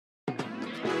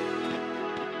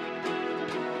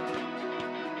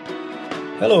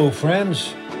Hello,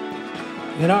 friends.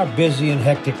 In our busy and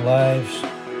hectic lives,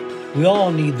 we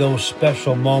all need those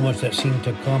special moments that seem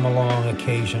to come along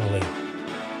occasionally.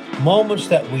 Moments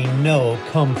that we know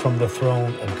come from the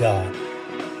throne of God.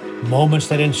 Moments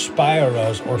that inspire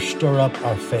us or stir up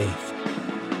our faith.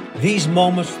 These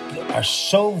moments are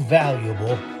so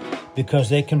valuable because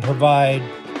they can provide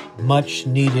much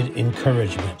needed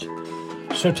encouragement.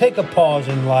 So take a pause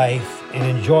in life and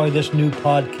enjoy this new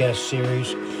podcast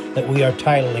series that we are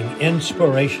titling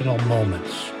Inspirational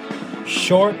Moments.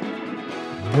 Short,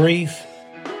 brief,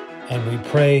 and we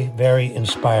pray very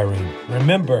inspiring.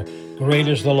 Remember, great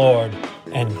is the Lord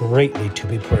and greatly to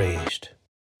be praised.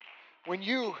 When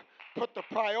you put the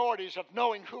priorities of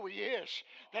knowing who He is,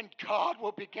 then God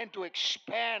will begin to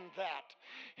expand that.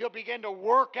 He'll begin to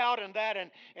work out in that, and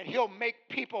He'll make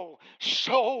people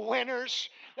soul winners.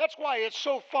 That's why it's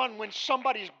so fun when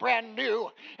somebody's brand new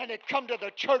and they come to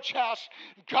the church house.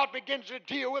 God begins to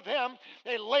deal with them.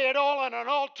 They lay it all on an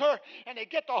altar and they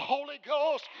get the Holy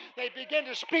Ghost. They begin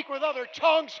to speak with other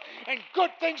tongues and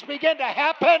good things begin to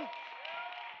happen.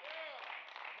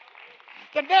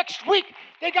 The next week,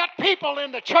 they got people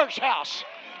in the church house.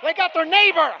 They got their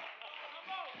neighbor.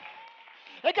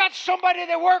 They got somebody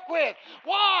they work with.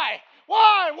 Why?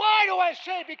 Why do I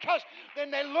say? Because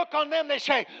then they look on them, they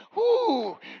say,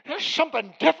 ooh, there's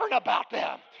something different about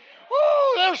them.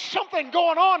 Ooh, there's something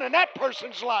going on in that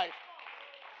person's life.